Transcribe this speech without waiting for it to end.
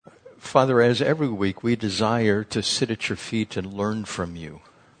Father, as every week we desire to sit at your feet and learn from you.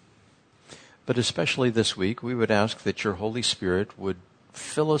 But especially this week, we would ask that your Holy Spirit would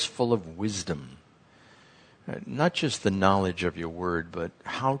fill us full of wisdom. Not just the knowledge of your word, but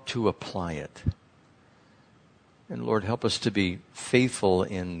how to apply it. And Lord, help us to be faithful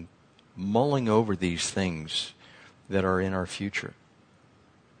in mulling over these things that are in our future.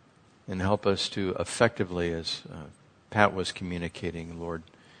 And help us to effectively, as Pat was communicating, Lord,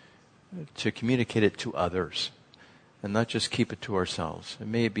 to communicate it to others and not just keep it to ourselves. It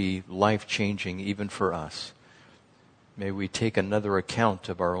may be life-changing even for us. May we take another account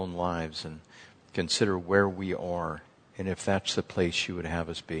of our own lives and consider where we are and if that's the place you would have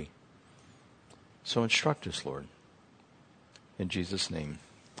us be. So instruct us, Lord. In Jesus' name,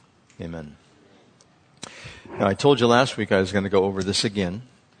 amen. Now, I told you last week I was going to go over this again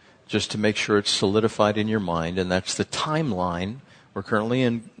just to make sure it's solidified in your mind, and that's the timeline. We're currently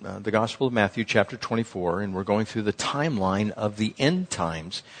in the Gospel of Matthew, chapter 24, and we're going through the timeline of the end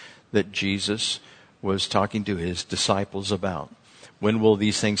times that Jesus was talking to his disciples about. When will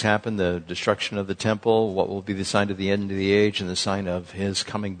these things happen? The destruction of the temple, what will be the sign of the end of the age, and the sign of his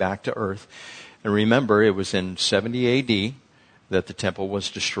coming back to earth. And remember, it was in 70 A.D. that the temple was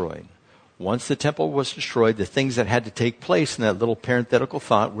destroyed. Once the temple was destroyed, the things that had to take place in that little parenthetical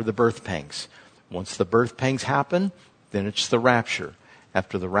thought were the birth pangs. Once the birth pangs happen, then it's the rapture.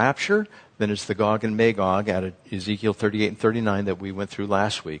 After the rapture, then it's the Gog and Magog out of Ezekiel 38 and 39 that we went through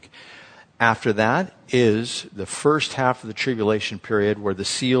last week. After that is the first half of the tribulation period where the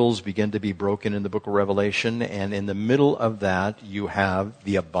seals begin to be broken in the book of Revelation. And in the middle of that, you have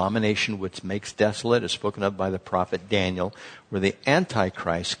the abomination which makes desolate, as spoken of by the prophet Daniel, where the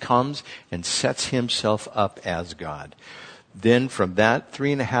Antichrist comes and sets himself up as God. Then from that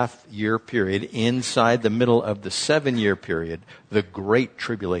 3.5-year period, inside the middle of the 7-year period, the Great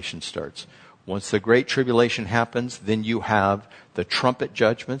Tribulation starts. Once the Great Tribulation happens, then you have the trumpet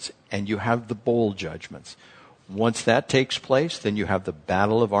judgments and you have the bowl judgments. Once that takes place, then you have the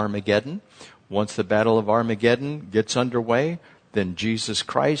Battle of Armageddon. Once the Battle of Armageddon gets underway, then Jesus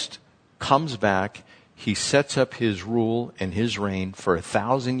Christ comes back. He sets up his rule and his reign for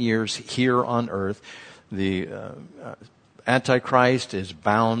 1,000 years here on earth. The Antichrist is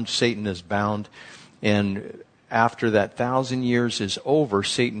bound, Satan is bound, and after that 1,000 years is over,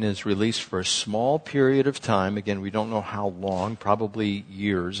 Satan is released for a small period of time. Again, we don't know how long, probably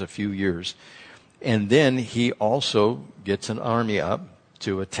years, a few years. And then he also gets an army up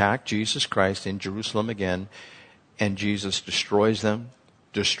to attack Jesus Christ in Jerusalem again, and Jesus destroys them,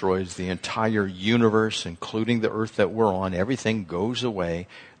 destroys the entire universe, including the earth that we're on. Everything goes away.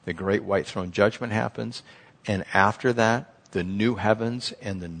 The great white throne judgment happens, and after that, the new heavens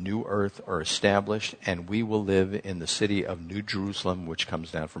and the new earth are established, and we will live in the city of New Jerusalem, which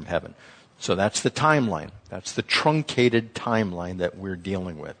comes down from heaven. So that's the timeline. That's the truncated timeline that we're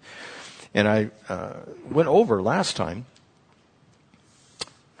dealing with. And I went over last time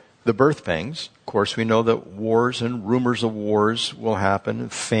the birth pangs. Of course, we know that wars and rumors of wars will happen,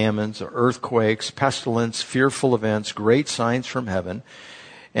 famines, earthquakes, pestilence, fearful events, great signs from heaven.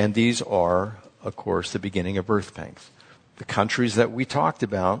 And these are, of course, the beginning of birth pangs. The countries that we talked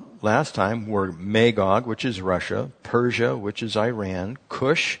about last time were Magog, which is Russia, Persia, which is Iran,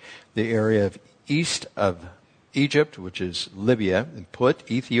 Cush, the area of east of Egypt, which is Libya, and Put,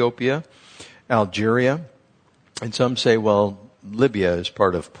 Ethiopia, Algeria. And some say, well, Libya is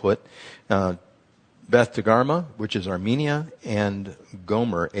part of Put. Beth Togarmah, which is Armenia, and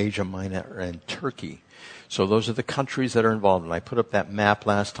Gomer, Asia Minor, and Turkey. So those are the countries that are involved. And I put up that map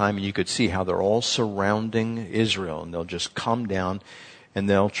last time, and you could see how they're all surrounding Israel. And they'll just come down, and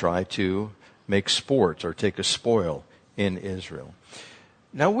they'll try to make sport or take a spoil in Israel.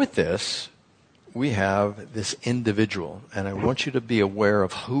 Now with this, we have this individual. And I want you to be aware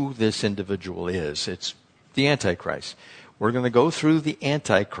of who this individual is. It's the Antichrist. We're going to go through the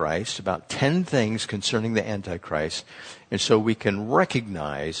Antichrist, about 10 things concerning the Antichrist. And so we can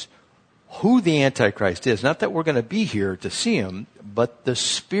recognize who the Antichrist is. Not that we're going to be here to see him, but the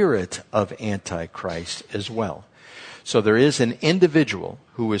spirit of Antichrist as well. So there is an individual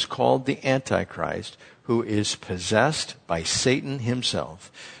who is called the Antichrist, who is possessed by Satan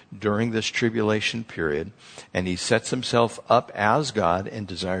himself during this tribulation period, and he sets himself up as God and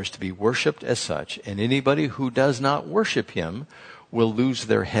desires to be worshipped as such. And anybody who does not worship him will lose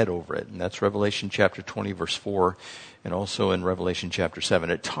their head over it. And that's Revelation chapter 20, verse 4. And also in Revelation chapter 7,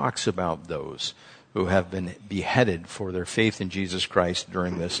 it talks about those who have been beheaded for their faith in Jesus Christ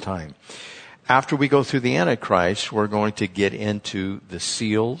during this time. After we go through the Antichrist, we're going to get into the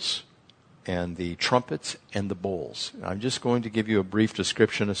seals, and the trumpets and the bowls. I'm just going to give you a brief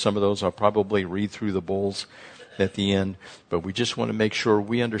description of some of those. I'll probably read through the bowls at the end, but we just want to make sure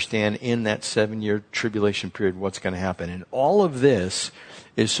we understand in that 7-year tribulation period what's going to happen. And all of this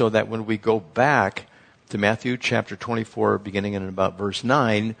is so that when we go back to Matthew chapter 24, beginning in about verse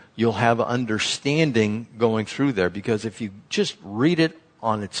 9, you'll have understanding going through there. Because if you just read it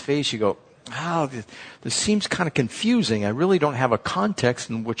on its face, you go, this seems kind of confusing. I really don't have a context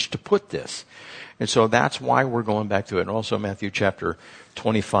in which to put this. And so that's why we're going back to it. And also Matthew chapter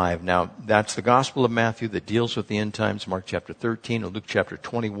 25. Now, that's the Gospel of Matthew that deals with the end times. Mark chapter 13, Luke chapter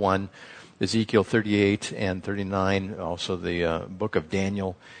 21, Ezekiel 38 and 39, also the book of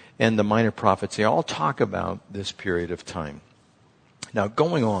Daniel, and the minor prophets. They all talk about this period of time. Now,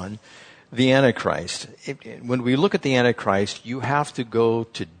 going on, the Antichrist. When we look at the Antichrist, you have to go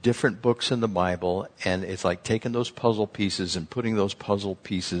to different books in the Bible, and it's like taking those puzzle pieces and putting those puzzle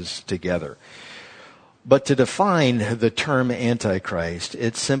pieces together. But to define the term Antichrist,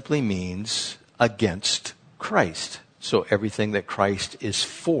 it simply means against Christ. So everything that Christ is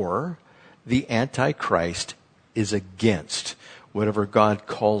for, the Antichrist is against. Whatever God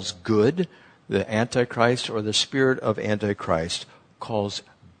calls good, the Antichrist or the spirit of Antichrist calls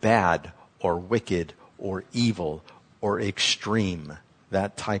bad or wicked or evil or extreme.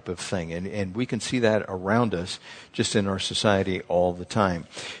 That type of thing. And we can see that around us just in our society all the time.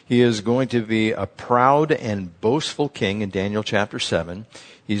 He is going to be a proud and boastful king in Daniel chapter 7.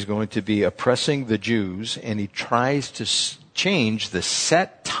 He's going to be oppressing the Jews, and he tries to change the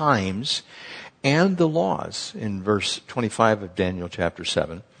set times and the laws in verse 25 of Daniel chapter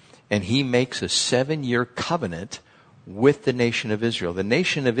 7. And he makes a 7-year covenant with the nation of Israel. The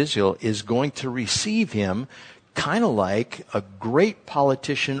nation of Israel is going to receive him kind of like a great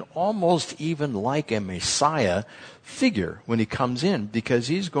politician, almost even like a Messiah figure when he comes in, because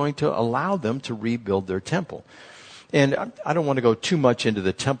he's going to allow them to rebuild their temple. And I don't want to go too much into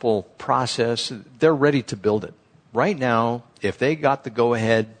the temple process. They're ready to build it. Right now, if they got the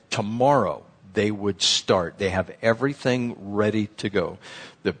go-ahead tomorrow, they would start. They have everything ready to go.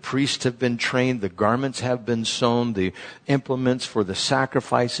 The priests have been trained. The garments have been sewn. The implements for the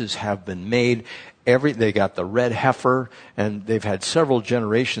sacrifices have been made. They got the red heifer, and they've had several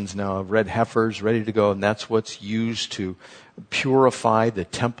generations now of red heifers ready to go, and that's what's used to purify the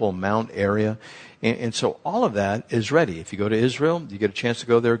Temple Mount area. And so all of that is ready. If you go to Israel, you get a chance to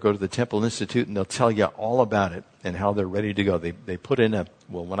go there, go to the Temple Institute, and they'll tell you all about it and how they're ready to go. They put in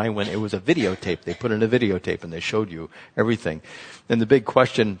when I went, it was a videotape. They put in a videotape, and they showed you everything. And the big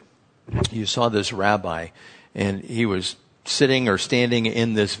question, you saw this rabbi, and he was sitting or standing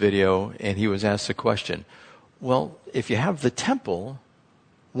in this video, and he was asked the question, well, if you have the temple,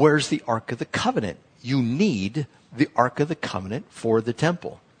 where's the Ark of the Covenant? You need the Ark of the Covenant for the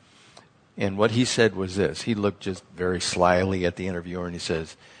temple. And what he said was this. He looked just very slyly at the interviewer, and he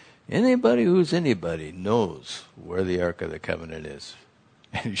says, anybody who's anybody knows where the Ark of the Covenant is.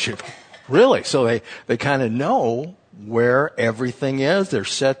 And you should, really? So they kind of know where everything is. They're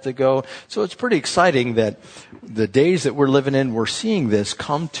set to go. So it's pretty exciting that the days that we're living in, we're seeing this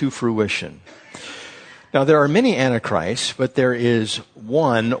come to fruition. Now, there are many antichrists, but there is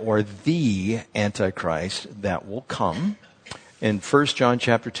one, or the Antichrist, that will come. In 1 John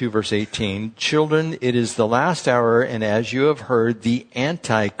chapter 2, verse 18, children, it is the last hour, and as you have heard, the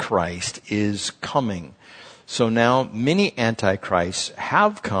Antichrist is coming. So now many antichrists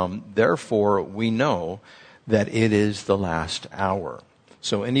have come, therefore we know that it is the last hour.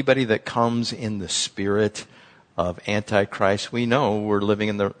 So anybody that comes in the spirit of Antichrist, we know we're living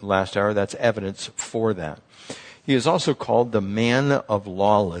in the last hour. That's evidence for that. He is also called the man of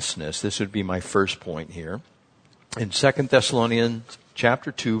lawlessness. This would be my first point here. In 2 Thessalonians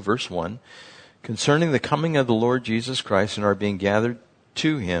chapter 2, verse 1, concerning the coming of the Lord Jesus Christ and our being gathered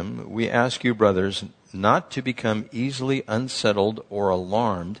to him, we ask you, brothers, not to become easily unsettled or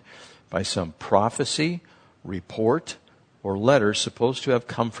alarmed by some prophecy, report, or letter supposed to have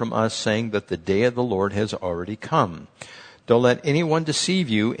come from us saying that the day of the Lord has already come. Don't let anyone deceive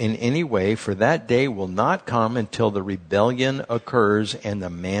you in any way, for that day will not come until the rebellion occurs and the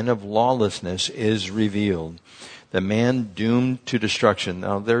man of lawlessness is revealed. The man doomed to destruction.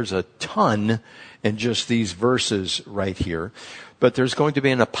 Now, there's a ton in just these verses right here. But there's going to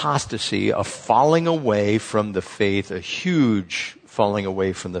be an apostasy, a falling away from the faith, a huge falling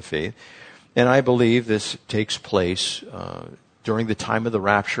away from the faith. And I believe this takes place during the time of the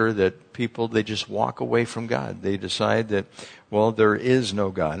rapture, that people, they just walk away from God. They decide that, well, there is no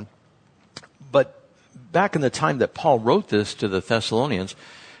God. But back in the time that Paul wrote this to the Thessalonians,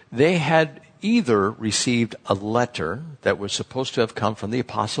 they had either received a letter that was supposed to have come from the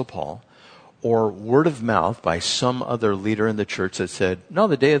Apostle Paul, or word of mouth by some other leader in the church that said, no,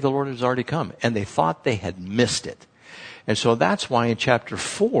 the day of the Lord has already come. And they thought they had missed it. And so that's why in chapter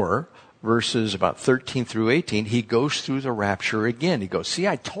 4, verses about 13 through 18, he goes through the rapture again. He goes, see,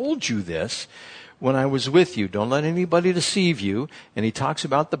 I told you this when I was with you. Don't let anybody deceive you. And he talks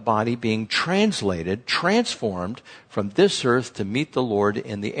about the body being transformed from this earth to meet the Lord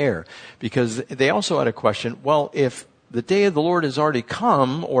in the air. Because they also had a question, well, if the day of the Lord has already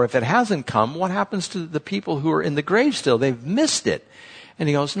come, or if it hasn't come, what happens to the people who are in the grave still? They've missed it. And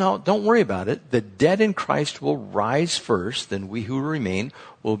he goes, no, don't worry about it. The dead in Christ will rise first, then we who remain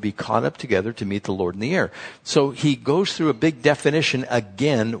will be caught up together to meet the Lord in the air. So he goes through a big definition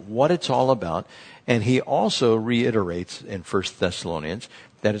again, what it's all about. And he also reiterates in 1 Thessalonians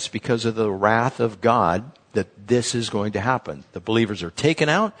that it's because of the wrath of God that this is going to happen. The believers are taken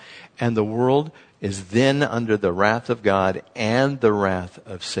out, and the world is then under the wrath of God and the wrath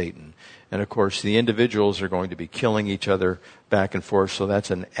of Satan. And of course, the individuals are going to be killing each other back and forth, so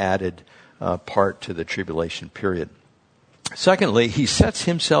that's an added part to the tribulation period. Secondly, he sets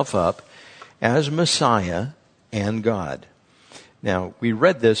himself up as Messiah and God. Now, we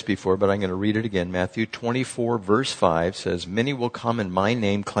read this before, but I'm going to read it again. Matthew 24, verse 5 says, many will come in my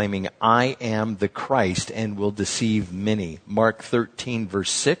name claiming I am the Christ and will deceive many. Mark 13,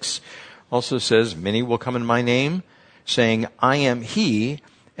 verse 6 also says, many will come in my name saying I am he,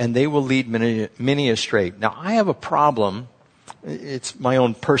 and they will lead many astray. Now, I have a problem. It's my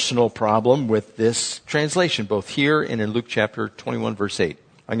own personal problem with this translation, both here and in Luke chapter 21, verse 8.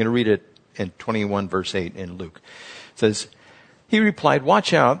 I'm going to read it in 21, verse 8 in Luke. It says, he replied,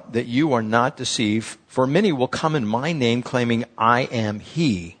 watch out that you are not deceived, for many will come in my name claiming I am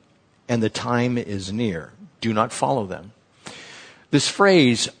he, and the time is near. Do not follow them. This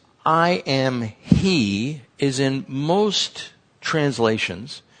phrase, I am he, is in most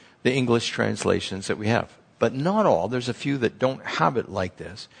translations, the English translations that we have. But not all. There's a few that don't have it like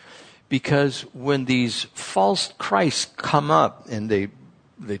this. Because when these false Christs come up and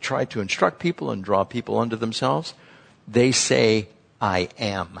they try to instruct people and draw people unto themselves, they say, I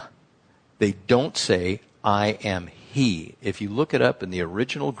am. They don't say, I am he. If you look it up in the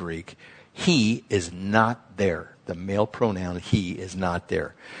original Greek, he is not there. The male pronoun he is not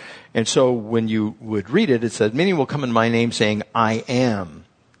there. And so when you would read it, it said, many will come in my name saying, I am,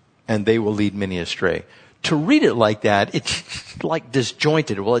 and they will lead many astray. To read it like that, it's like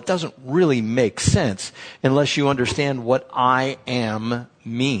disjointed. Well, it doesn't really make sense unless you understand what I am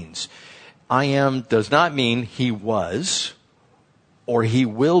means. I am does not mean he was or he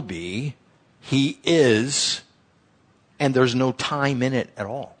will be. He is, and there's no time in it at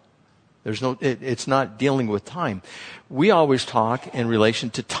all. It's not dealing with time. We always talk in relation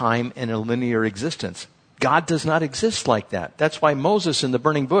to time and a linear existence. God does not exist like that. That's why Moses in the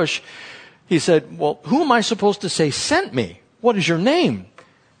burning bush, he said, well, who am I supposed to say sent me? What is your name?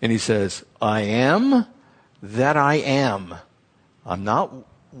 And he says, I am that I am. I'm not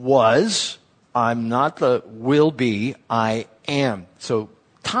was. I'm not the will be. I am. So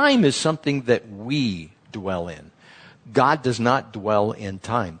time is something that we dwell in. God does not dwell in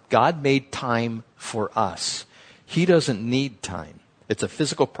time. God made time for us. He doesn't need time. It's a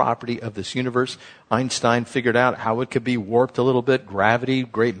physical property of this universe. Einstein figured out how it could be warped a little bit. Gravity,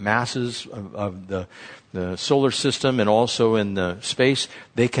 great masses of the solar system and also in the space,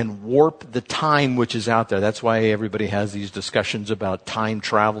 they can warp the time which is out there. That's why everybody has these discussions about time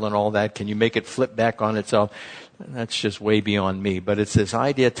travel and all that. Can you make it flip back on itself? That's just way beyond me. But it's this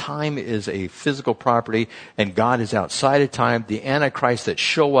idea time is a physical property and God is outside of time. The Antichrist that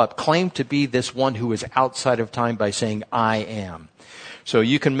show up claim to be this one who is outside of time by saying, I am. So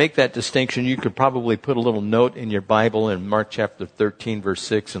you can make that distinction. You could probably put a little note in your Bible in Mark chapter 13, verse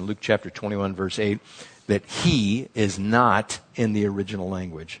 6 and Luke chapter 21, verse 8, that he is not in the original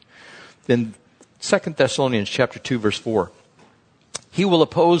language. Then 2 Thessalonians chapter 2, verse 4. He will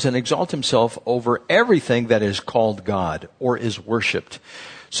oppose and exalt himself over everything that is called God or is worshipped,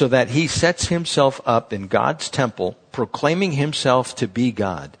 so that he sets himself up in God's temple, proclaiming himself to be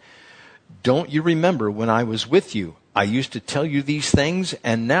God. Don't you remember when I was with you? I used to tell you these things,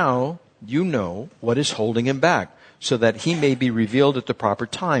 and now you know what is holding him back, so that he may be revealed at the proper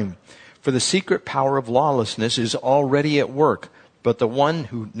time. For the secret power of lawlessness is already at work, but the one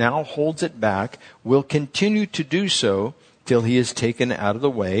who now holds it back will continue to do so till he is taken out of the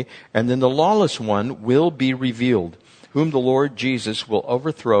way, and then the lawless one will be revealed, whom the Lord Jesus will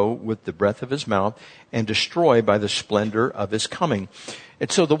overthrow with the breath of his mouth and destroy by the splendor of his coming.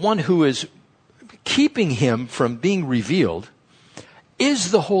 And so the one who is keeping him from being revealed is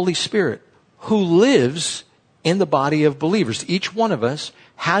the Holy Spirit, who lives in the body of believers. Each one of us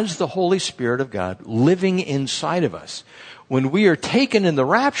has the Holy Spirit of God living inside of us. When we are taken in the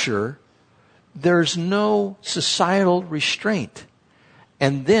rapture, there's no societal restraint.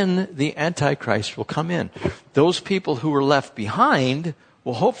 And then the Antichrist will come in. Those people who are left behind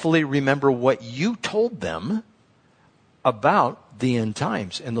will hopefully remember what you told them about the end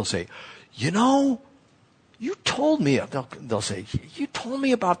times. And they'll say, you told me, they'll say, you told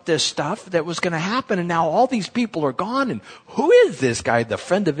me about this stuff that was going to happen, and now all these people are gone, and who is this guy, the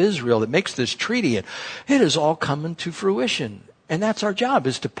friend of Israel, that makes this treaty? And it is all coming to fruition. And that's our job,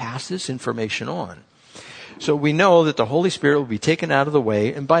 is to pass this information on. So we know that the Holy Spirit will be taken out of the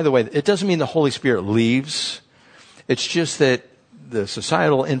way. And by the way, it doesn't mean the Holy Spirit leaves. It's just that the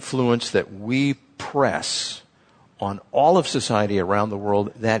societal influence that we press on all of society around the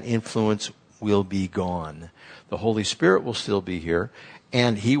world, that influence will be gone. The Holy Spirit will still be here,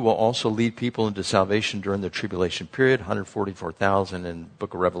 and He will also lead people into salvation during the tribulation period, 144,000 in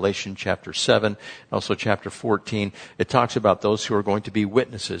Book of Revelation, chapter 7, also chapter 14. It talks about those who are going to be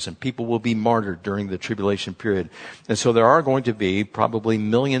witnesses, and people will be martyred during the tribulation period. And so there are going to be probably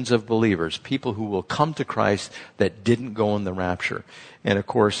millions of believers, people who will come to Christ that didn't go in the rapture. And of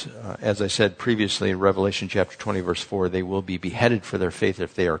course, as I said previously in Revelation chapter 20, verse 4, they will be beheaded for their faith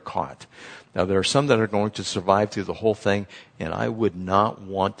if they are caught. Now, there are some that are going to survive through the whole thing, and I would not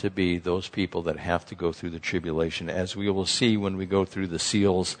want to be those people that have to go through the tribulation, as we will see when we go through the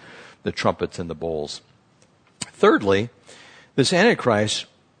seals, the trumpets, and the bowls. Thirdly, this Antichrist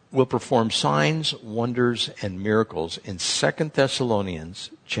will perform signs, wonders, and miracles in 2 Thessalonians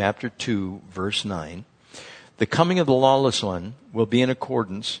chapter 2, verse 9. The coming of the lawless one will be in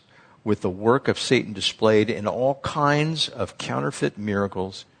accordance with the work of Satan displayed in all kinds of counterfeit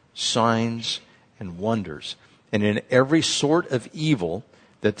miracles, signs, and wonders, and in every sort of evil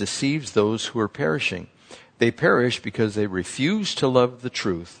that deceives those who are perishing. They perish because they refuse to love the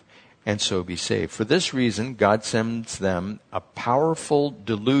truth and so be saved. For this reason, God sends them a powerful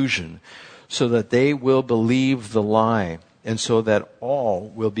delusion so that they will believe the lie, and so that all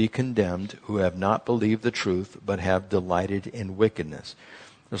will be condemned who have not believed the truth but have delighted in wickedness.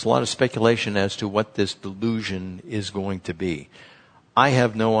 There's a lot of speculation as to what this delusion is going to be. I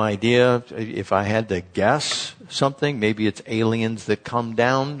have no idea. If I had to guess something, maybe it's aliens that come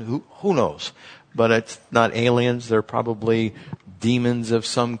down. Who knows? But it's not aliens. They're probably demons of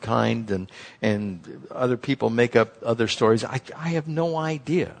some kind, and other people make up other stories. I have no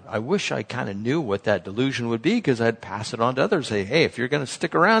idea. I wish I kind of knew what that delusion would be, because I'd pass it on to others. Say, hey, if you're going to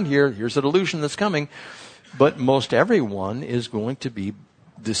stick around here, here's a delusion that's coming. But most everyone is going to be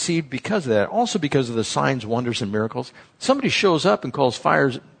deceived because of that. Also because of the signs, wonders, and miracles. Somebody shows up and calls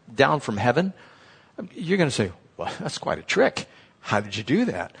fires down from heaven. You're going to say, well, that's quite a trick. How did you do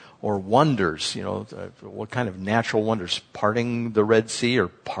that? Or wonders, what kind of natural wonders? Parting the Red Sea, or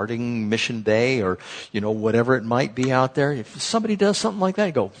parting Mission Bay, or, whatever it might be out there. If somebody does something like that,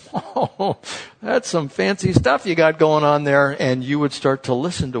 you go, oh, that's some fancy stuff you got going on there. And you would start to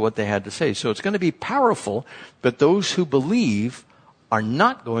listen to what they had to say. So it's going to be powerful, but those who believe are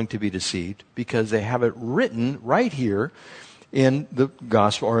not going to be deceived, because they have it written right here in the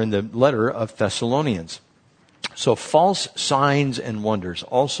gospel, or in the letter of Thessalonians. So false signs and wonders.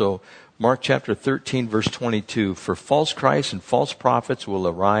 Also, Mark chapter 13, verse 22, for false Christs and false prophets will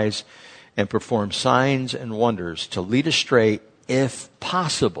arise and perform signs and wonders to lead astray, if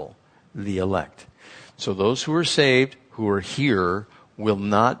possible, the elect. So those who are saved, who are here, will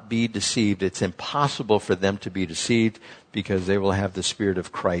not be deceived. It's impossible for them to be deceived, because they will have the Spirit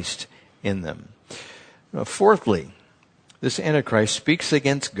of Christ in them. Now, fourthly, this Antichrist speaks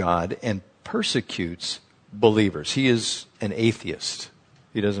against God and persecutes believers. He is an atheist.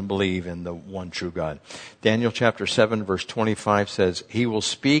 He doesn't believe in the one true God. Daniel chapter 7, verse 25 says, he will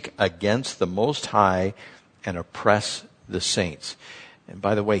speak against the Most High and oppress the saints. And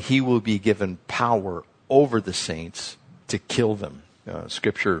by the way, he will be given power over the saints to kill them.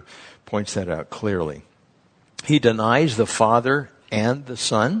 Scripture points that out clearly. He denies the Father and the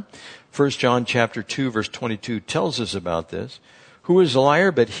Son. 1 John chapter 2, verse 22 tells us about this. Who is a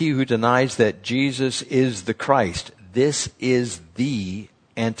liar but he who denies that Jesus is the Christ? This is the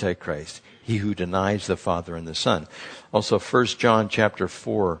Antichrist, he who denies the Father and the Son. Also 1 John chapter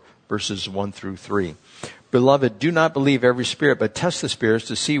 4, verses 1 through 3. Beloved, do not believe every spirit, but test the spirits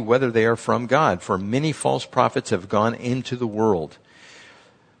to see whether they are from God. For many false prophets have gone into the world.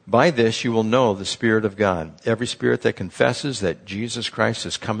 By this you will know the Spirit of God. Every spirit that confesses that Jesus Christ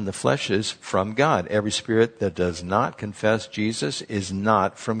has come in the flesh is from God. Every spirit that does not confess Jesus is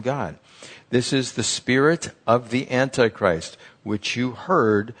not from God. This is the spirit of the Antichrist, which you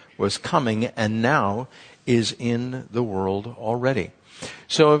heard was coming and now is in the world already.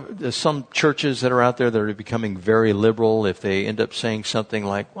 So there's some churches that are out there that are becoming very liberal. If they end up saying something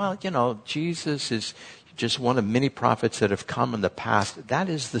like, well, Jesus is just one of many prophets that have come in the past, that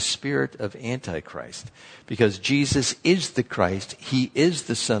is the spirit of Antichrist. Because Jesus is the Christ. He is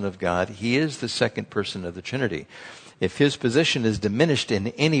the Son of God. He is the second person of the Trinity. If his position is diminished in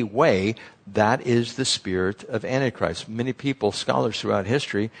any way, that is the spirit of Antichrist. Many people, scholars throughout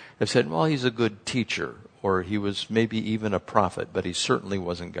history, have said, well, he's a good teacher, or he was maybe even a prophet, but he certainly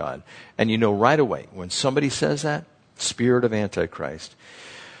wasn't God. And you know right away, when somebody says that, spirit of Antichrist.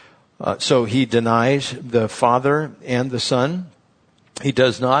 So he denies the Father and the Son. He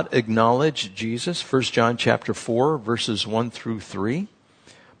does not acknowledge Jesus. 1 John chapter 4, verses 1 through 3.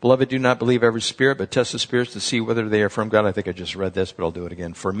 Beloved, do not believe every spirit, but test the spirits to see whether they are from God. I think I just read this, but I'll do it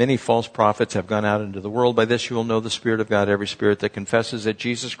again. For many false prophets have gone out into the world. By this you will know the Spirit of God. Every spirit that confesses that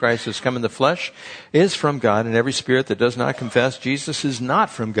Jesus Christ has come in the flesh is from God, and every spirit that does not confess Jesus is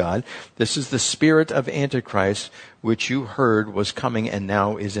not from God. This is the spirit of Antichrist, which you heard was coming and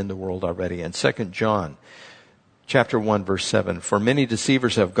now is in the world already. And 2 John chapter 1, verse 7, for many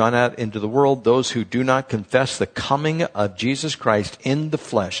deceivers have gone out into the world, those who do not confess the coming of Jesus Christ in the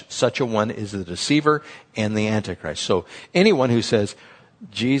flesh. Such a one is the deceiver and the Antichrist. So anyone who says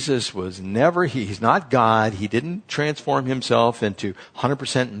Jesus was never, he's not God, he didn't transform himself into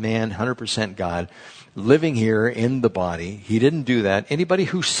 100% man, 100% God, living here in the body, he didn't do that. Anybody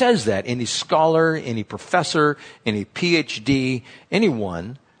who says that, any scholar, any professor, any PhD,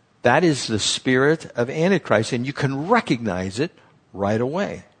 anyone, that is the spirit of Antichrist, and you can recognize it right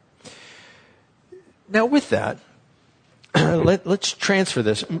away. Now with that, let's transfer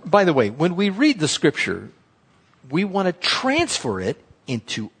this. By the way, when we read the scripture, we want to transfer it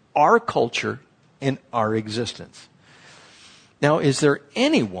into our culture and our existence. Now, is there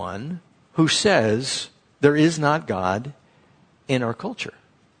anyone who says there is not God in our culture?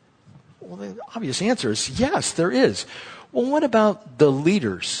 Well, the obvious answer is yes, there is. Well, what about the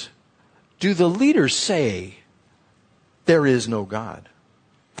leaders? Do the leaders say there is no God?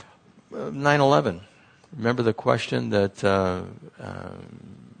 9/11. Remember the question that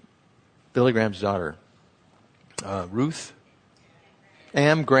Billy Graham's daughter, Ruth?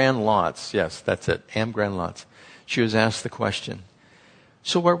 Am Grand Lotz. Yes, that's it. Am Grand Lotz. She was asked the question,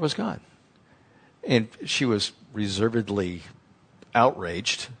 so where was God? And she was reservedly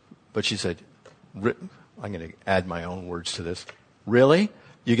outraged, but she said, I'm going to add my own words to this. Really?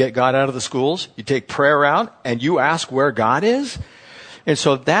 You get God out of the schools, you take prayer out, and you ask where God is? And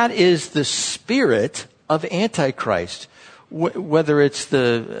so that is the spirit of Antichrist. Whether it's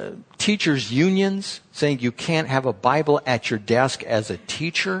the teachers' unions saying you can't have a Bible at your desk as a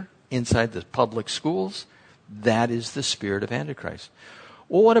teacher inside the public schools, that is the spirit of Antichrist.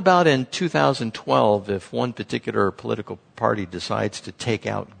 Well, what about in 2012 if one particular political party decides to take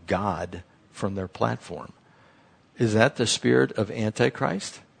out God from their platform? Is that the spirit of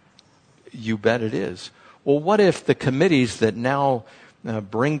Antichrist? You bet it is. Well, what if the committees that now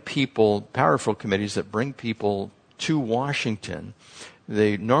bring people, powerful committees that bring people to Washington,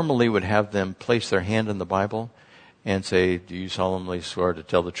 they normally would have them place their hand in the Bible and say, do you solemnly swear to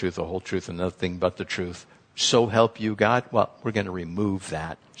tell the truth, the whole truth, and nothing but the truth? So help you God? Well, we're going to remove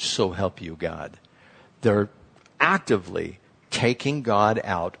that. So help you God. They're actively taking God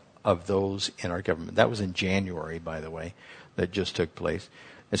out of those in our government. That was in January, by the way, that just took place.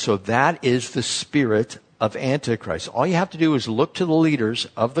 And so that is the spirit of Antichrist. All you have to do is look to the leaders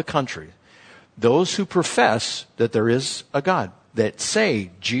of the country, those who profess that there is a God, that say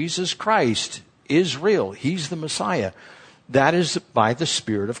Jesus Christ is real, he's the Messiah. That is by the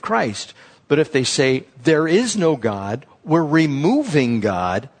Spirit of Christ. But if they say there is no God, we're removing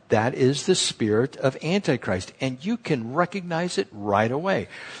God, that is the spirit of Antichrist. And you can recognize it right away.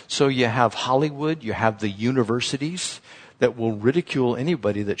 So you have Hollywood, you have the universities that will ridicule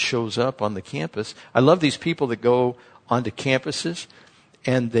anybody that shows up on the campus. I love these people that go onto campuses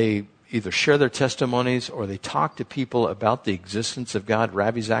and they either share their testimonies or they talk to people about the existence of God.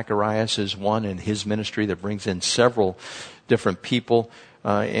 Ravi Zacharias is one in his ministry that brings in several different people.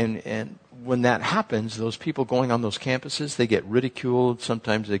 And when that happens, those people going on those campuses, they get ridiculed.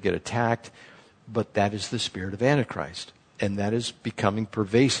 Sometimes they get attacked. But that is the spirit of Antichrist. And that is becoming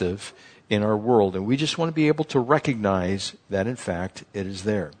pervasive in our world. And we just want to be able to recognize that, in fact, it is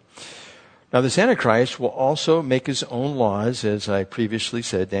there. Now, this Antichrist will also make his own laws, as I previously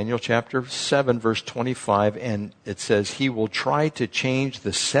said, Daniel chapter 7, verse 25, and it says he will try to change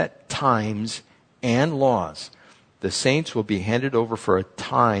the set times and laws The saints will be handed over for a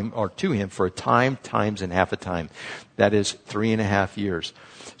time, or to him for a time, times, and half a time. That is 3.5 years.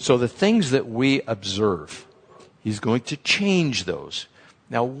 So the things that we observe, he's going to change those.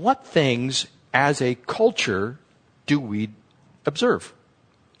 Now, what things as a culture do we observe?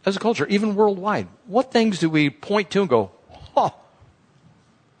 As a culture, even worldwide, what things do we point to and go, oh,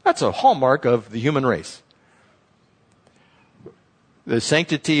 that's a hallmark of the human race? The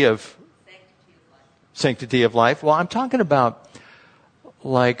sanctity of life. Well, I'm talking about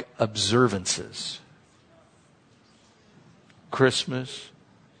like observances. Christmas,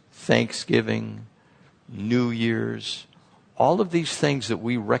 Thanksgiving, New Year's, all of these things that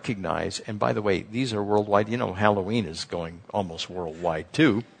we recognize, and by the way, these are worldwide. You know, Halloween is going almost worldwide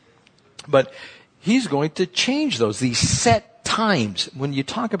too. But he's going to change those, these set times. When you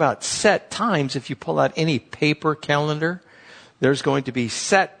talk about set times, if you pull out any paper calendar, there's going to be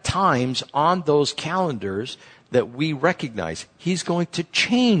set times on those calendars that we recognize. He's going to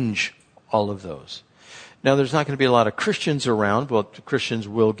change all of those. Now, there's not going to be a lot of Christians around. Well, Christians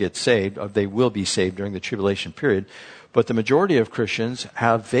will get saved, or they will be saved during the tribulation period. But the majority of Christians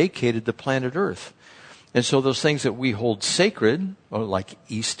have vacated the planet Earth. And so those things that we hold sacred, or like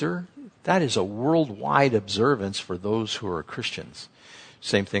Easter, that is a worldwide observance for those who are Christians.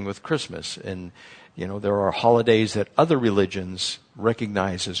 Same thing with Christmas. And, you know, there are holidays that other religions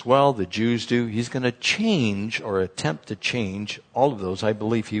recognize as well. The Jews do. He's going to change or attempt to change all of those. I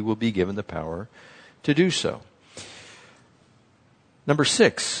believe he will be given the power to do so. Number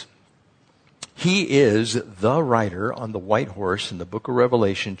 6. He is the rider on the white horse in the book of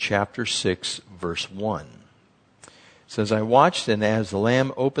Revelation, chapter 6, verse 1. It says, I watched, and as the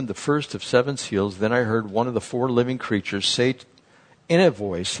Lamb opened the first of 7 seals, then I heard one of the 4 living creatures say in a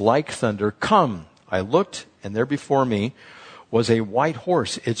voice like thunder, Come! I looked, and there before me was a white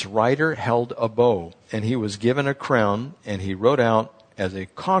horse. Its rider held a bow, and he was given a crown, and he rode out as a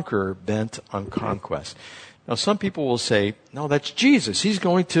conqueror bent on conquest. Now, some people will say, no, that's Jesus. He's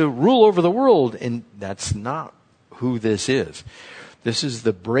going to rule over the world. And that's not who this is. This is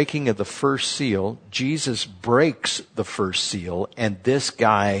the breaking of the first seal. Jesus breaks the first seal, and this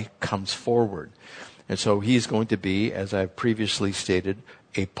guy comes forward. And so he's going to be, as I've previously stated,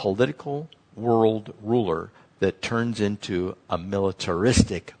 a political world ruler that turns into a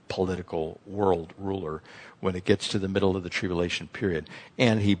militaristic political world ruler when it gets to the middle of the tribulation period.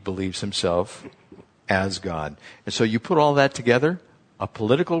 And he believes himself as God. And so you put all that together, a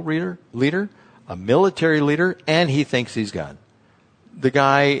political leader, a military leader, and he thinks he's God. The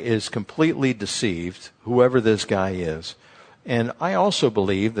guy is completely deceived, whoever this guy is. And I also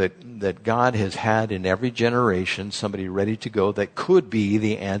believe that God has had in every generation somebody ready to go that could be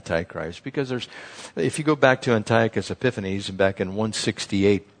the Antichrist. Because if you go back to Antiochus Epiphanes and back in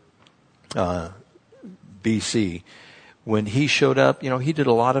 168 BC, when he showed up, he did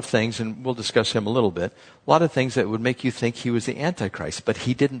a lot of things, and we'll discuss him a little bit, a lot of things that would make you think he was the Antichrist. But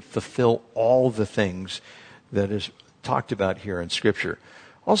he didn't fulfill all the things that is talked about here in Scripture.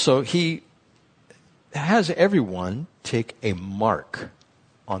 Also, he has everyone take a mark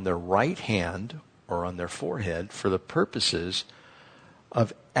on their right hand or on their forehead for the purposes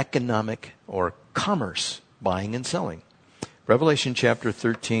of economic or commerce, buying and selling. Revelation chapter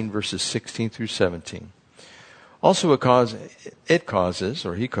 13, verses 16 through 17. Also he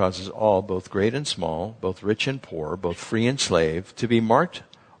causes all, both great and small, both rich and poor, both free and slave, to be marked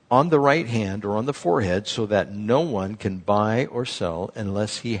on the right hand or on the forehead, so that no one can buy or sell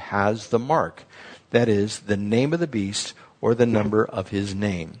unless he has the mark. That is, the name of the beast or the number of his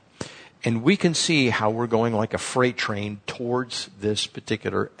name. And we can see how we're going like a freight train towards this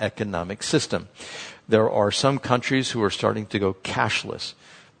particular economic system. There are some countries who are starting to go cashless,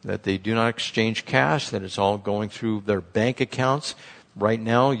 that they do not exchange cash, that it's all going through their bank accounts. Right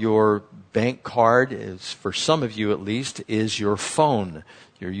now, your bank card is, for some of you at least, is your phone.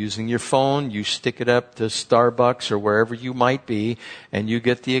 You're using your phone, you stick it up to Starbucks or wherever you might be, and you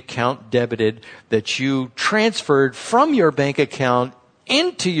get the account debited that you transferred from your bank account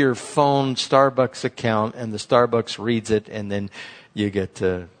into your phone Starbucks account, and the Starbucks reads it, and then you get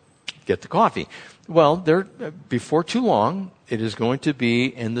the coffee. Well, before too long, it is going to be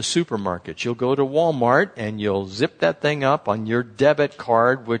in the supermarket. You'll go to Walmart and you'll zip that thing up on your debit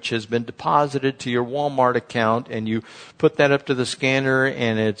card, which has been deposited to your Walmart account, and you put that up to the scanner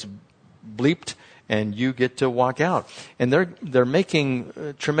and it's bleeped and you get to walk out. And they're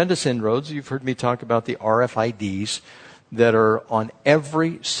making tremendous inroads. You've heard me talk about the RFIDs that are on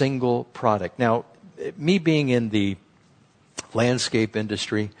every single product. Now, me being in the landscape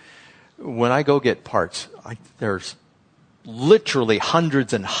industry, when I go get parts, there's literally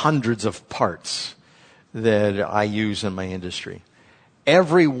hundreds and hundreds of parts that I use in my industry,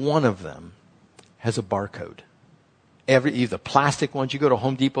 every one of them has a barcode. The plastic ones, you go to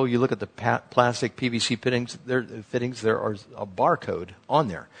Home Depot, you look at the plastic PVC fittings, there are a barcode on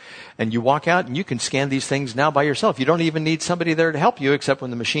there. And you walk out and you can scan these things now by yourself. You don't even need somebody there to help you except when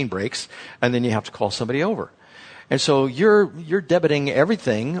the machine breaks, and then you have to call somebody over. And so you're debiting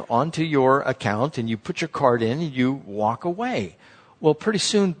everything onto your account, and you put your card in and you walk away. Well, pretty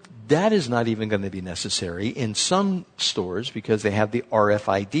soon that is not even going to be necessary in some stores because they have the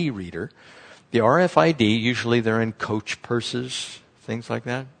RFID reader. The RFID, usually they're in Coach purses, things like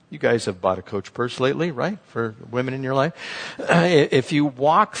that. You guys have bought a Coach purse lately, right? For women in your life. If you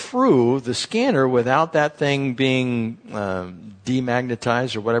walk through the scanner without that thing being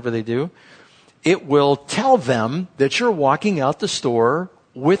demagnetized or whatever they do, it will tell them that you're walking out the store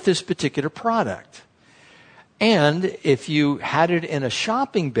with this particular product. And if you had it in a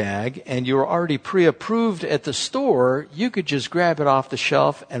shopping bag and you were already pre-approved at the store, you could just grab it off the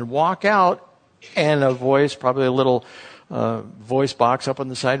shelf and walk out, and a voice, probably a little voice box up on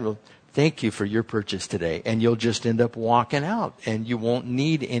the side, will thank you for your purchase today. And you'll just end up walking out, and you won't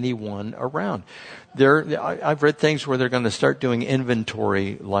need anyone around. I've read things where they're going to start doing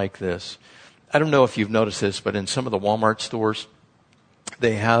inventory like this. I don't know if you've noticed this, but in some of the Walmart stores,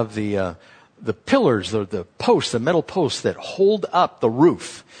 they have the pillars, the posts, the metal posts that hold up the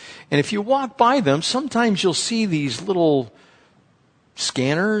roof. And if you walk by them, sometimes you'll see these little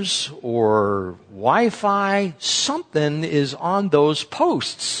scanners or Wi-Fi, something is on those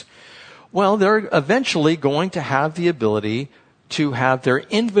posts. Well, they're eventually going to have the ability to have their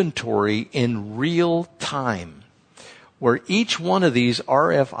inventory in real time, where each one of these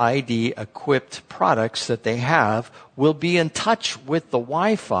RFID equipped products that they have will be in touch with the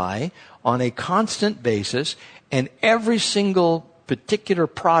Wi-Fi on a constant basis, and every single particular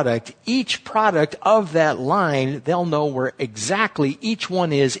product, each product of that line, they'll know where exactly each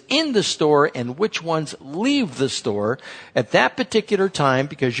one is in the store and which ones leave the store at that particular time,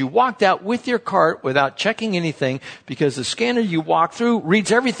 because you walked out with your cart without checking anything, because the scanner you walk through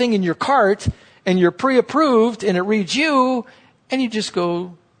reads everything in your cart, and you're pre-approved and it reads you, and you just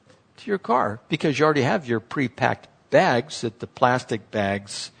go to your car because you already have your pre-packed bags, that the plastic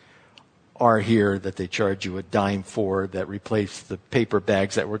bags are here that they charge you a dime for, that replace the paper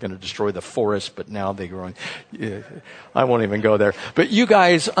bags that were going to destroy the forest, but now they're going, I won't even go there. But you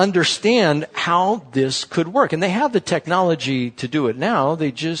guys understand how this could work. And they have the technology to do it now.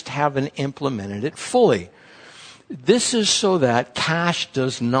 They just haven't implemented it fully. This is so that cash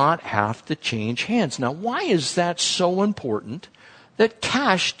does not have to change hands. Now, why is that so important, that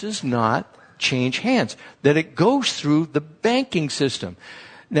cash does not change hands, that it goes through the banking system?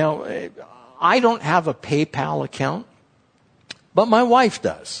 Now, I don't have a PayPal account, but my wife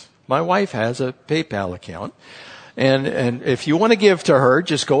does. My wife has a PayPal account. And if you want to give to her,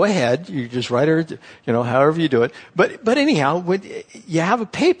 just go ahead. You just write her, however you do it. But anyhow, when you have a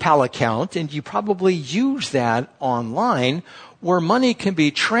PayPal account, and you probably use that online, where money can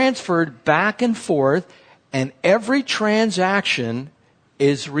be transferred back and forth, and every transaction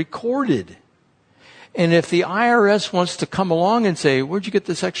is recorded. And if the IRS wants to come along and say, where'd you get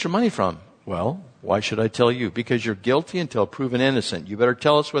this extra money from? Well, why should I tell you? Because you're guilty until proven innocent. You better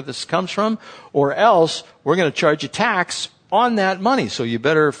tell us where this comes from, or else we're going to charge you tax on that money. So you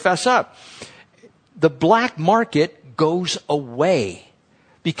better fess up. The black market goes away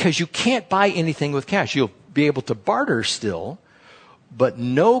because you can't buy anything with cash. You'll be able to barter still, but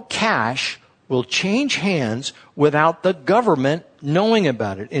no cash will change hands without the government knowing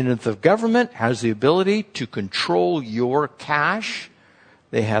about it. And if the government has the ability to control your cash,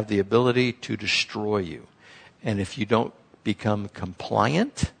 they have the ability to destroy you. And if you don't become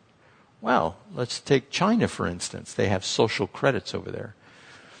compliant, well, let's take China, for instance. They have social credits over there.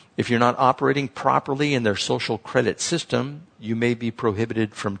 If you're not operating properly in their social credit system, you may be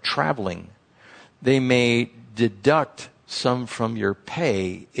prohibited from traveling. They may deduct some from your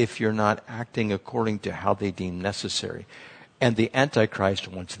pay if you're not acting according to how they deem necessary. And the Antichrist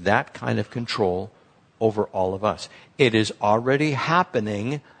wants that kind of control over all of us. It is already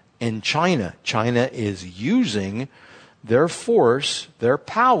happening in China. China is using their force, their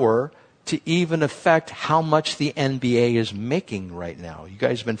power, to even affect how much the NBA is making right now. You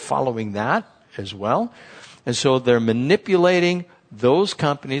guys have been following that as well. And so they're manipulating those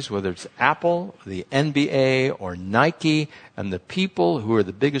companies, whether it's Apple, the NBA, or Nike, and the people who are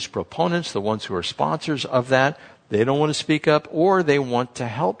the biggest proponents, the ones who are sponsors of that, They don't want to speak up, or they want to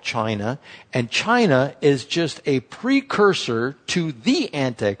help China. And China is just a precursor to the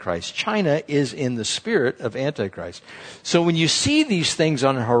Antichrist. China is in the spirit of Antichrist. So when you see these things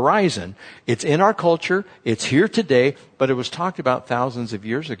on the horizon, it's in our culture, it's here today, but it was talked about thousands of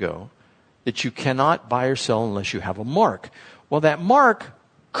years ago that you cannot buy or sell unless you have a mark. Well, that mark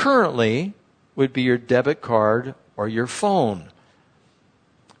currently would be your debit card or your phone.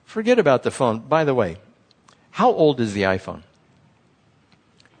 Forget about the phone. By the way, how old is the iPhone?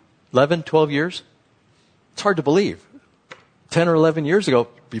 11, 12 years? It's hard to believe. 10 or 11 years ago,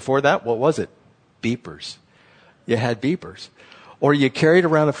 before that, what was it? Beepers. You had beepers. Or you carried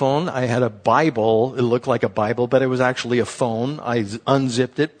around a phone. I had a Bible. It looked like a Bible, but it was actually a phone. I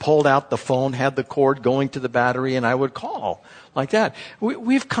unzipped it, pulled out the phone, had the cord going to the battery, and I would call like that.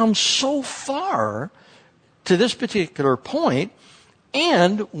 We've come so far to this particular point.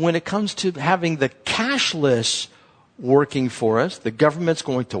 And when it comes to having the cashless working for us, the government's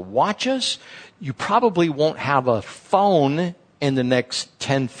going to watch us. You probably won't have a phone in the next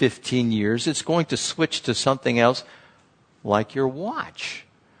 10, 15 years. It's going to switch to something else like your watch.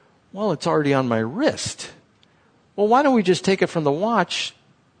 Well, it's already on my wrist. Well, why don't we just take it from the watch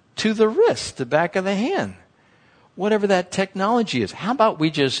to the wrist, the back of the hand? Whatever that technology is. How about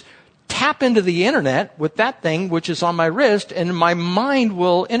we just tap into the internet with that thing which is on my wrist, and my mind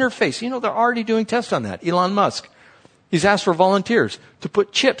will interface. You know, they're already doing tests on that. Elon Musk, he's asked for volunteers to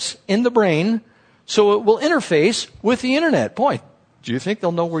put chips in the brain so it will interface with the internet. Boy, do you think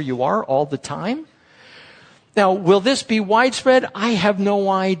they'll know where you are all the time? Now, will this be widespread? I have no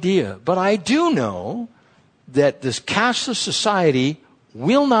idea. But I do know that this cashless society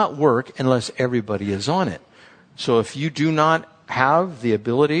will not work unless everybody is on it. So if you do not have the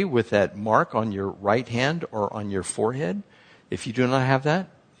ability with that mark on your right hand or on your forehead, if you do not have that,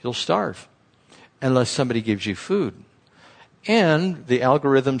 you'll starve unless somebody gives you food. And the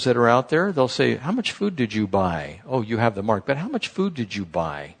algorithms that are out there, they'll say, how much food did you buy? Oh, you have the mark, but how much food did you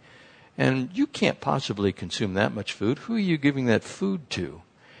buy? And you can't possibly consume that much food. Who are you giving that food to?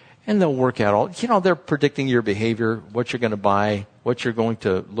 And they'll work out they're predicting your behavior, what you're going to buy, what you're going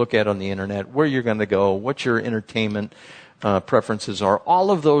to look at on the internet, where you're going to go, what your entertainment preferences are. All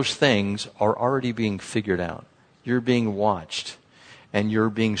of those things are already being figured out. You're being watched, and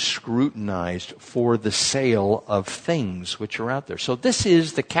you're being scrutinized for the sale of things which are out there. So this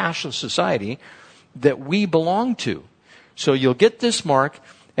is the cashless society that we belong to. So you'll get this mark,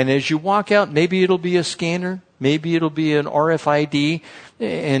 and as you walk out, maybe it'll be a scanner, maybe it'll be an RFID.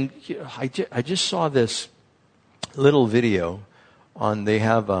 And I just saw this little video they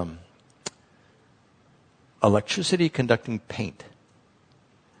have electricity conducting paint.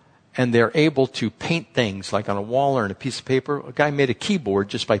 And they're able to paint things like on a wall or on a piece of paper. A guy made a keyboard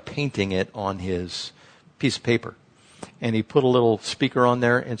just by painting it on his piece of paper. And he put a little speaker on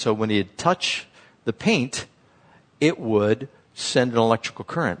there. And so when he'd touch the paint, it would send an electrical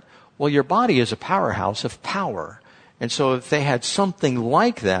current. Well, your body is a powerhouse of power. And so if they had something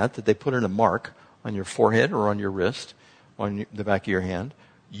like that they put in a mark on your forehead or on your wrist, on the back of your hand,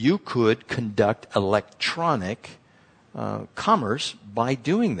 you could conduct electronic commerce by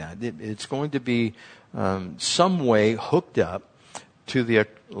doing that. It's going to be some way hooked up to the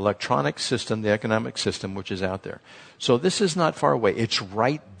electronic system, the economic system, which is out there. So this is not far away. It's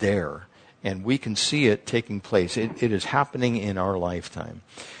right there, and we can see it taking place. It is happening in our lifetime.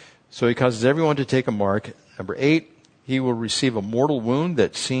 So he causes everyone to take a mark. Number 8, he will receive a mortal wound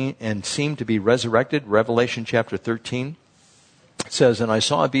that seem to be resurrected. Revelation chapter 13. It says, and I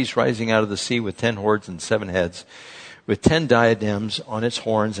saw a beast rising out of the sea with 10 horns and 7 heads, with 10 diadems on its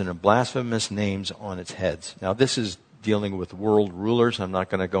horns and blasphemous names on its heads. Now this is dealing with world rulers. I'm not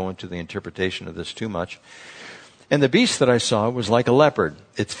going to go into the interpretation of this too much. And the beast that I saw was like a leopard.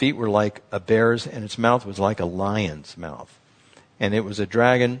 Its feet were like a bear's, and its mouth was like a lion's mouth. And it was a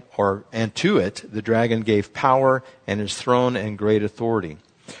dragon, and to it the dragon gave power and his throne and great authority.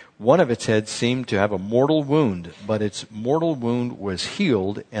 One of its heads seemed to have a mortal wound, but its mortal wound was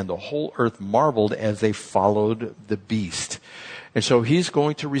healed, and the whole earth marveled as they followed the beast. And so he's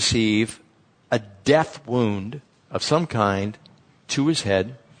going to receive a death wound of some kind to his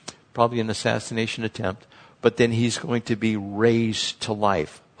head, probably an assassination attempt, but then he's going to be raised to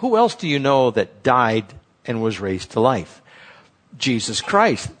life. Who else do you know that died and was raised to life? Jesus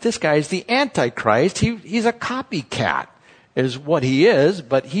Christ. This guy is the Antichrist. He's a copycat. is what he is,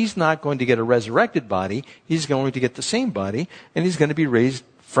 but he's not going to get a resurrected body. He's going to get the same body, and he's going to be raised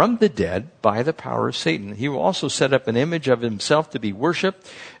from the dead by the power of Satan. He will also set up an image of himself to be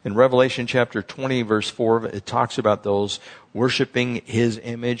worshipped. In Revelation chapter 20, verse 4, it talks about those worshiping his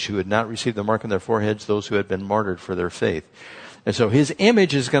image who had not received the mark on their foreheads, those who had been martyred for their faith. And so his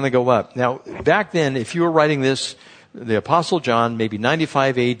image is going to go up. Now, back then, if you were writing this, the Apostle John, maybe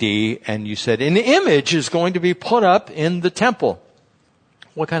 95 AD, and you said, an image is going to be put up in the temple.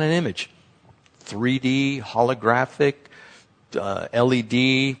 What kind of image? 3D, holographic,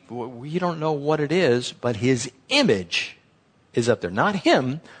 LED. We don't know what it is, but his image is up there. Not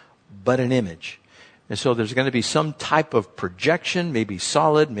him, but an image. And so there's going to be some type of projection, maybe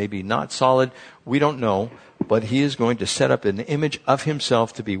solid, maybe not solid. We don't know, but he is going to set up an image of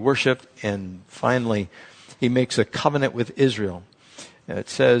himself to be worshipped. And finally, he makes a covenant with Israel. It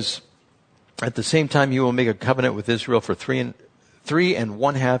says, at the same time, he will make a covenant with Israel for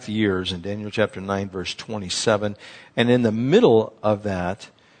 3.5 years in Daniel chapter 9, verse 27. And in the middle of that,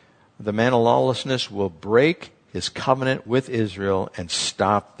 the man of lawlessness will break his covenant with Israel and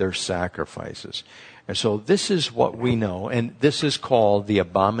stop their sacrifices. And so this is what we know, and this is called the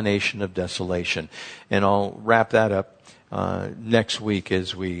abomination of desolation. And I'll wrap that up next week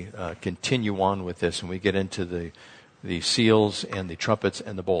as we continue on with this and we get into the seals and the trumpets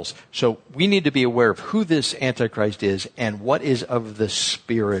and the bowls. So we need to be aware of who this Antichrist is and what is of the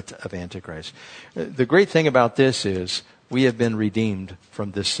spirit of Antichrist. The great thing about this is we have been redeemed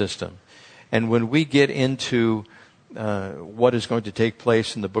from this system. And when we get into what is going to take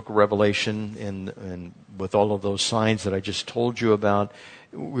place in the book of Revelation and with all of those signs that I just told you about,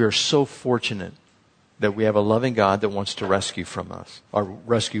 we are so fortunate that we have a loving God that wants to rescue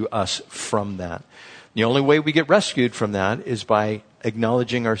us from that. The only way we get rescued from that is by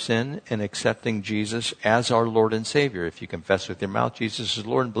acknowledging our sin and accepting Jesus as our Lord and Savior. If you confess with your mouth Jesus is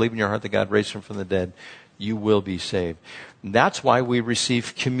Lord and believe in your heart that God raised him from the dead, you will be saved. And that's why we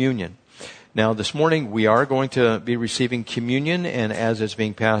receive communion. Now, this morning, we are going to be receiving communion, and as it's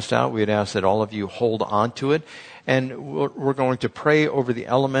being passed out, we'd ask that all of you hold on to it. And we're going to pray over the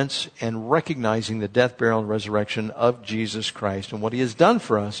elements and recognizing the death, burial, and resurrection of Jesus Christ and what he has done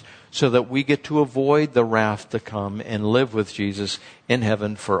for us so that we get to avoid the wrath to come and live with Jesus in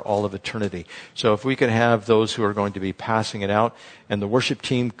heaven for all of eternity. So if we could have those who are going to be passing it out and the worship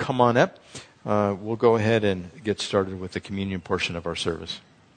team come on up, we'll go ahead and get started with the communion portion of our service.